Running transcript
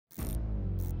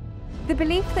The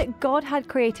belief that God had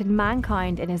created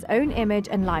mankind in his own image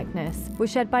and likeness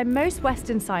was shared by most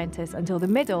Western scientists until the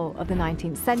middle of the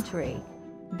 19th century.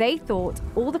 They thought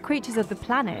all the creatures of the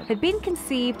planet had been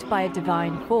conceived by a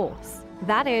divine force.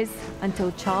 That is,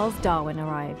 until Charles Darwin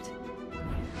arrived.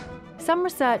 Some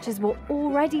researchers were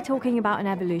already talking about an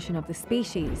evolution of the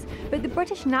species, but the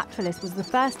British naturalist was the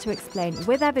first to explain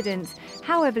with evidence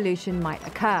how evolution might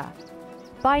occur.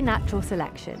 By natural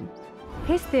selection.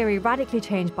 His theory radically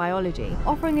changed biology,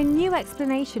 offering a new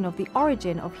explanation of the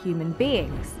origin of human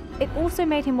beings. It also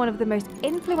made him one of the most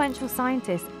influential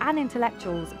scientists and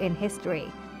intellectuals in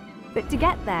history. But to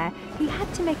get there, he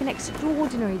had to make an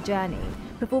extraordinary journey,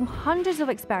 perform hundreds of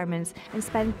experiments, and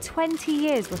spend 20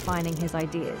 years refining his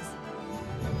ideas.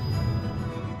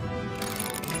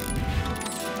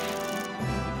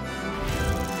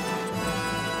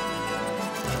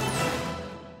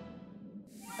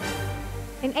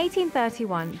 In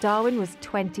 1831, Darwin was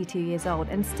 22 years old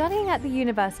and studying at the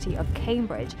University of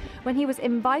Cambridge when he was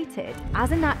invited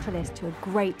as a naturalist to a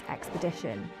great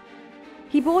expedition.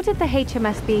 He boarded the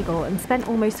HMS Beagle and spent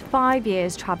almost 5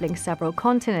 years traveling several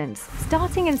continents,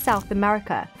 starting in South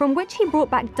America, from which he brought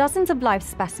back dozens of live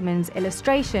specimens,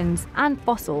 illustrations, and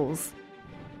fossils.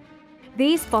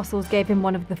 These fossils gave him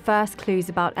one of the first clues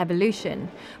about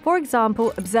evolution. For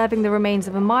example, observing the remains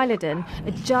of a mylodon,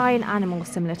 a giant animal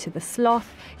similar to the sloth,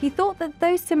 he thought that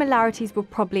those similarities were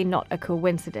probably not a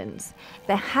coincidence.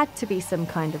 There had to be some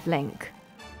kind of link.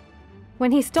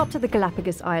 When he stopped at the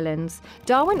Galapagos Islands,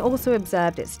 Darwin also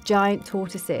observed its giant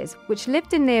tortoises, which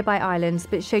lived in nearby islands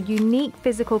but showed unique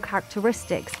physical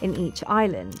characteristics in each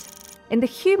island. In the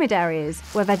humid areas,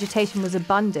 where vegetation was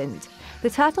abundant, the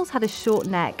turtles had a short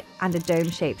neck and a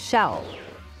dome-shaped shell,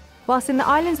 whilst in the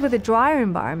islands with a drier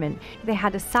environment, they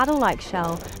had a saddle-like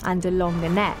shell and a longer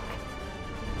neck.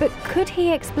 But could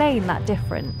he explain that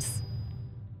difference?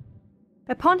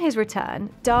 Upon his return,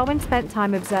 Darwin spent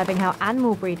time observing how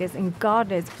animal breeders and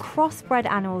gardeners crossbred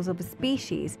animals of a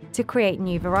species to create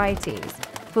new varieties.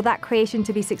 For that creation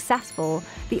to be successful,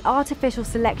 the artificial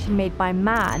selection made by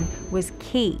man was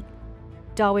key.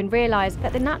 Darwin realized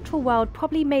that the natural world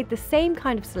probably made the same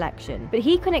kind of selection, but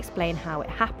he couldn't explain how it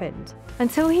happened,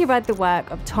 until he read the work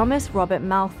of Thomas Robert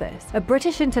Malthus, a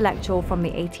British intellectual from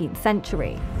the 18th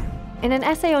century. In an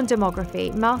essay on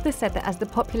demography, Malthus said that as the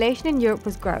population in Europe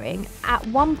was growing, at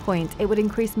one point it would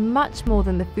increase much more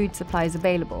than the food supplies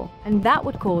available, and that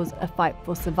would cause a fight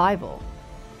for survival.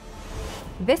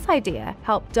 This idea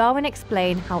helped Darwin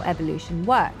explain how evolution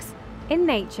works. In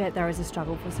nature, there is a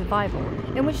struggle for survival,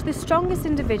 in which the strongest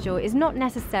individual is not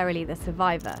necessarily the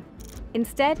survivor.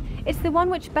 Instead, it's the one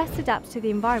which best adapts to the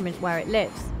environment where it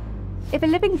lives. If a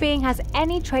living being has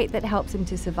any trait that helps him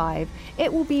to survive,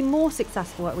 it will be more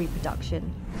successful at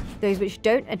reproduction. Those which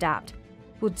don't adapt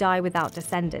will die without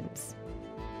descendants.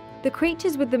 The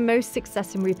creatures with the most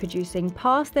success in reproducing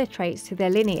pass their traits to their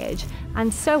lineage,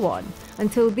 and so on,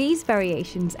 until these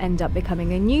variations end up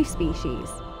becoming a new species.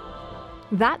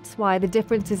 That's why the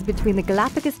differences between the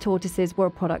Galapagos tortoises were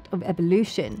a product of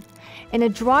evolution. In a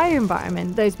drier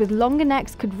environment, those with longer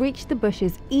necks could reach the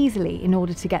bushes easily in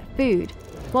order to get food,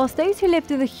 whilst those who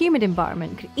lived in the humid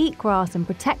environment could eat grass and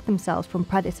protect themselves from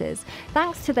predators,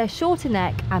 thanks to their shorter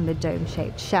neck and the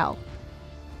dome-shaped shell.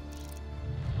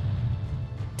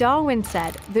 Darwin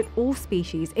said that all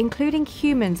species, including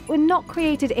humans, were not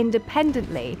created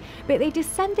independently, but they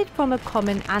descended from a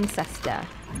common ancestor.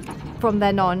 From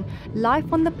then on,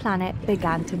 life on the planet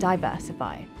began to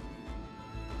diversify.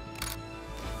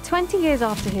 20 years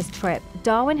after his trip,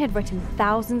 Darwin had written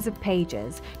thousands of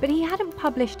pages, but he hadn't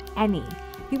published any.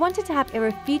 He wanted to have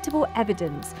irrefutable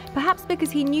evidence, perhaps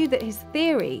because he knew that his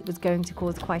theory was going to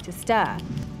cause quite a stir.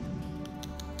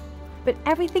 But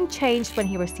everything changed when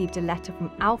he received a letter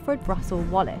from Alfred Russel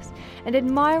Wallace, an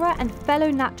admirer and fellow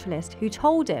naturalist who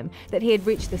told him that he had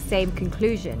reached the same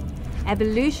conclusion.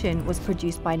 Evolution was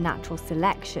produced by natural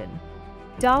selection.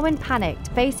 Darwin panicked,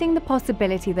 facing the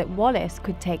possibility that Wallace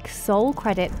could take sole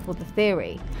credit for the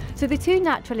theory, so the two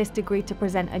naturalists agreed to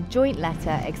present a joint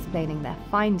letter explaining their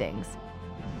findings.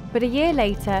 But a year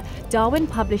later, Darwin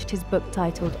published his book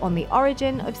titled On the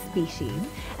Origin of Species,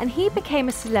 and he became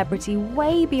a celebrity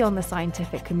way beyond the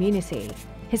scientific community.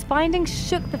 His findings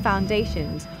shook the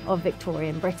foundations of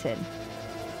Victorian Britain.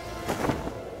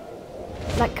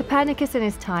 Like Copernicus in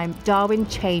his time, Darwin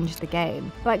changed the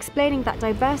game by explaining that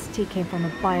diversity came from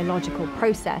a biological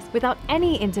process without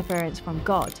any interference from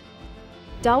God.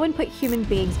 Darwin put human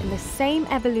beings in the same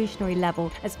evolutionary level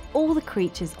as all the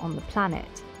creatures on the planet.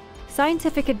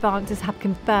 Scientific advances have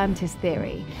confirmed his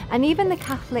theory, and even the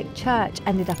Catholic Church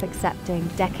ended up accepting,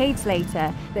 decades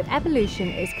later, that evolution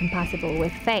is compatible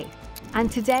with faith. And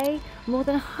today, more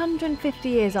than 150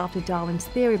 years after Darwin's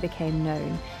theory became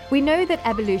known, we know that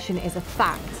evolution is a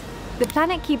fact. The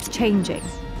planet keeps changing,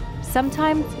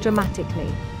 sometimes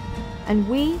dramatically, and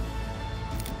we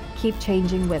keep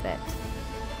changing with it.